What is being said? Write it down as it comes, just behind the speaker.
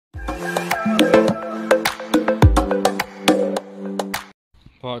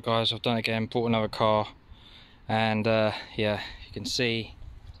Right guys, I've done it again, bought another car, and yeah, you can see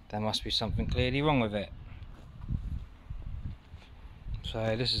there must be something clearly wrong with it.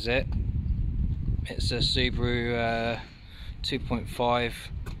 So this is it. It's a Subaru 2.5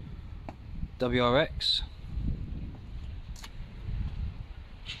 WRX.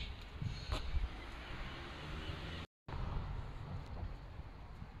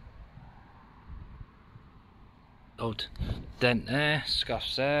 Old dent there,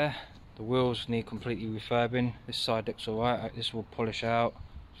 scuffs there. The wheels need completely refurbing. This side looks alright. This will polish out.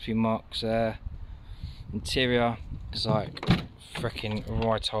 A few marks there. Interior is like freaking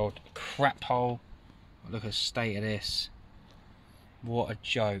right old crap hole. Look at the state of this. What a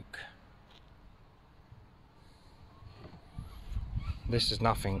joke. This is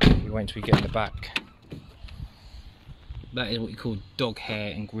nothing. You wait until we get in the back. That is what you call dog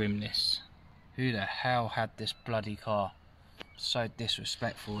hair and grimness. Who the hell had this bloody car? So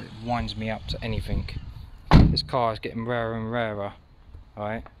disrespectful, it winds me up to anything. This car is getting rarer and rarer,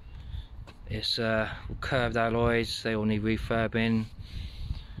 right? It's curved alloys, they all need refurbing.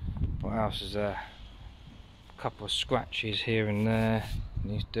 What else is there? A couple of scratches here and there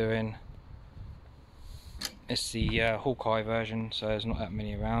needs doing. It's the Hawkeye version, so there's not that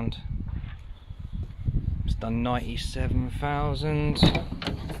many around. It's done 97,000.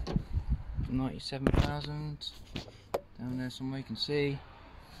 97,000 down there somewhere, you can see.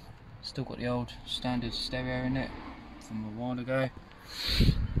 Still got the old standard stereo in it from a while ago.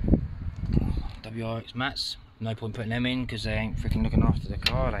 WRX mats, no point putting them in because they ain't freaking looking after the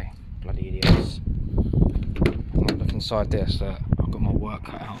car, are they? Bloody idiots. I'll look inside this, I've got my work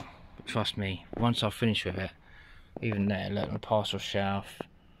cut out, but trust me, once I've finished with it, even there, look on the parcel shelf,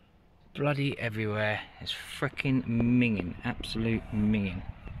 bloody everywhere, it's freaking minging, absolute minging.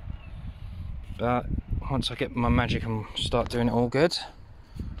 But once I get my magic and start doing it all good,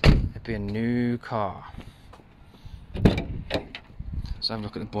 it'll be a new car. Let's have a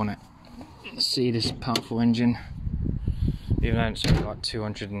look at the bonnet. See this powerful engine. Even though it's only like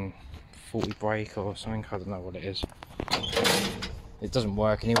 240 brake or something, I don't know what it is. It doesn't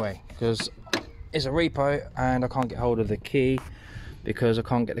work anyway, because it's a repo and I can't get hold of the key because I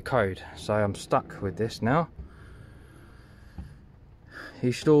can't get the code. So I'm stuck with this now.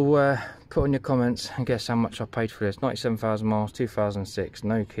 You should all put on your comments and guess how much I paid for this. 97,000 miles, 2006,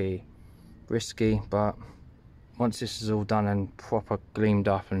 no key. Risky, but once this is all done and proper gleamed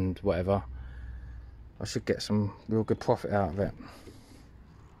up and whatever, I should get some real good profit out of it.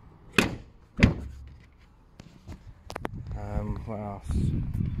 What else?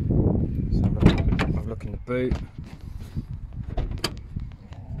 Let's have a look in the boot.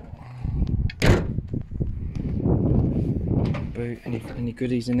 Any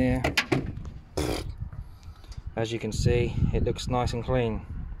goodies in here? As you can see, it looks nice and clean.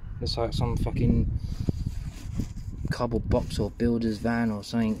 Looks like some fucking cardboard box or builder's van or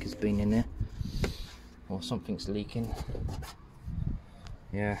something has been in there, or something's leaking.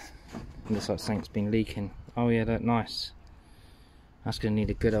 Yeah, it looks like something's been leaking. Oh yeah, that's nice. That's gonna need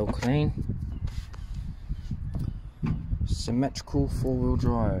a good old clean. Symmetrical four-wheel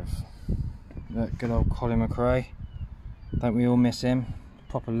drive. That good old Colin McRae. Don't we all miss him?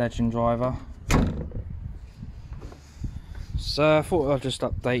 Proper legend driver. So I thought I'd just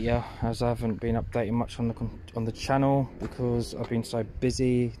update you, as I haven't been updating much on the channel because I've been so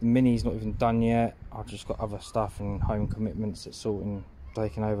busy. The Mini's not even done yet. I've just got other stuff and home commitments that's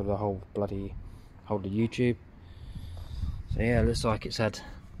taking over the whole bloody whole of YouTube. So yeah, it looks like it's had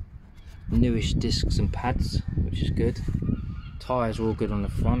newish discs and pads, which is good. Tyres are all good on the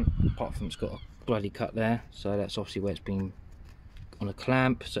front, apart from it's got a bloody cut there, so that's obviously where it's been on a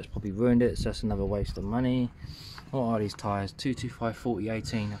clamp, so it's probably ruined it, so that's another waste of money. What are these tyres? 225 40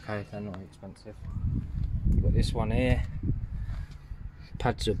 18. Okay, they're not expensive. You've got this one here.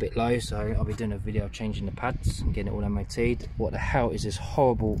 Pads are a bit low, so I'll be doing a video changing the pads and getting it all MOT'd. What the hell is this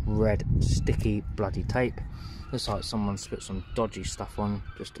horrible red sticky bloody tape? Looks like someone's put some dodgy stuff on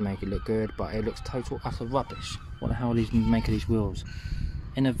just to make it look good, but it looks total utter rubbish. What the hell are these making these wheels?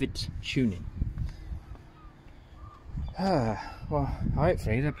 Innovid tuning. Well,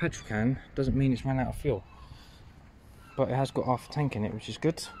 hopefully the petrol can doesn't mean it's run out of fuel, but it has got half a tank in it, which is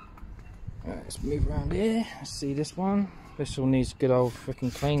good. Let's move around here. Let's see this one. This all needs a good old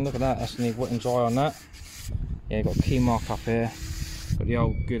freaking clean. Look at that, that's need wet and dry on that. Yeah, got a key mark up here. Got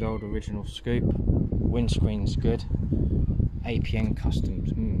the good old original scoop. Windscreen's good. APN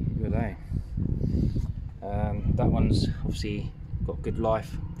Customs, good eh? That one's obviously got good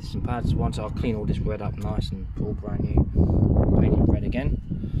life. There's some pads. Once I'll clean all this red up nice and all brand new, paint it red again,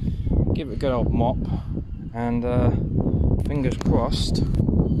 give it a good old mop, and fingers crossed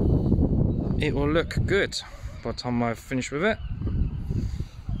it will look good by the time I've finished with it.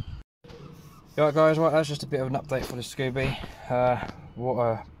 Alright guys, right, that's just a bit of an update for the Scooby. What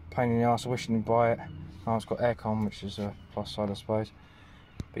a pain in the arse, I wish I didn't buy it. Oh, it's got aircon, which is a plus side I suppose.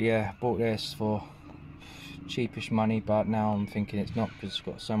 But yeah, bought this for cheapish money, but now I'm thinking it's not, because it's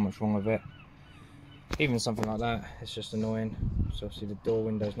got so much wrong with it. Even something like that, it's just annoying. So obviously the door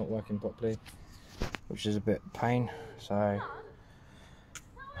window's not working properly, which is a bit pain. So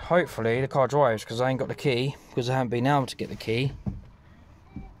hopefully the car drives, because I ain't got the key, because I haven't been able to get the key.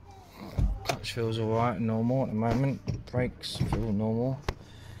 Clutch feels alright, normal at the moment. Brakes feel normal.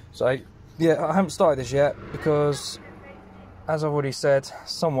 So yeah, I haven't started this yet because, as I've already said,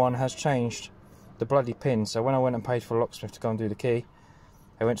 someone has changed the bloody pin. So when I went and paid for a locksmith to go and do the key,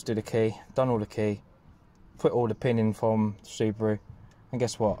 I went to do the key, done all the key, put all the pin in from Subaru, and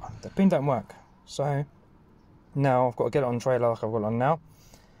guess what? The pin don't work. So now I've got to get it on trailer like I've got it on now.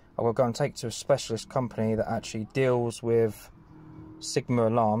 I've got to go and take it to a specialist company that actually deals with Sigma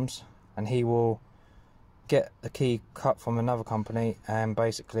alarms, and he will get the key cut from another company and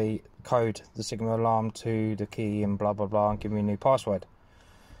basically code the Sigma alarm to the key and blah blah blah and give me a new password.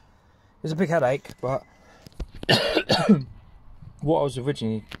 It's a big headache, but what I was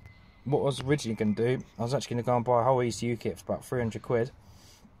originally going to do, I was actually going to go and buy a whole ECU kit for about 300 quid,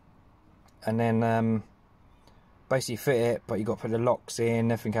 and then basically fit it, but you got to put the locks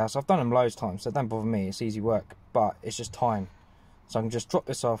in, everything else. I've done them loads of times, so it don't bother me, it's easy work, but it's just time. So I can just drop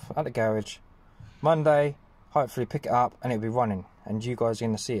this off at the garage Monday, hopefully pick it up, and it'll be running, and you guys are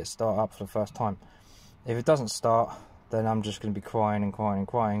going to see it start up for the first time. If it doesn't start, then I'm just going to be crying and crying and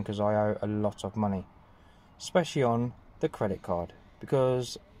crying, because I owe a lot of money, especially on the credit card,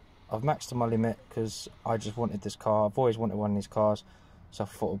 because I've maxed to my limit, because I just wanted this car. I've always wanted one of these cars, so I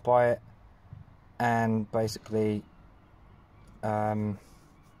thought I'd buy it, and basically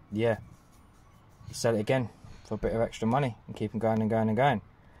yeah, sell it again for a bit of extra money and keep them going and going and going.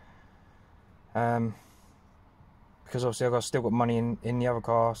 Because obviously I've still got money in the other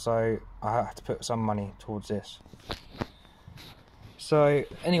car, so I have to put some money towards this. So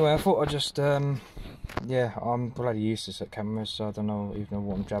anyway, I thought I'd just yeah, I'm bloody useless at cameras, so I don't even know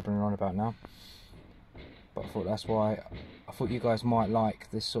what I'm jabbering on about now. But I thought that's why I thought you guys might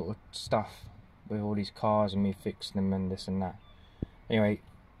like this sort of stuff with all these cars and me fixing them and this and that. Anyway,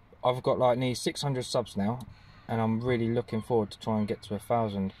 I've got like nearly 600 subs now, and I'm really looking forward to try and get to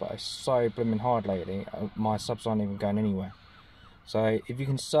 1,000, but it's so blooming hard lately. My subs aren't even going anywhere. So if you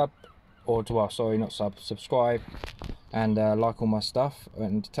can subscribe and like all my stuff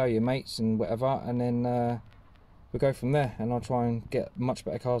and tell your mates and whatever, and then we'll go from there, and I'll try and get much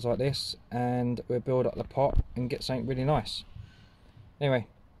better cars like this, and we'll build up the pot and get something really nice. Anyway,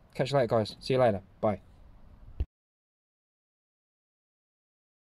 catch you later guys, see you later, bye.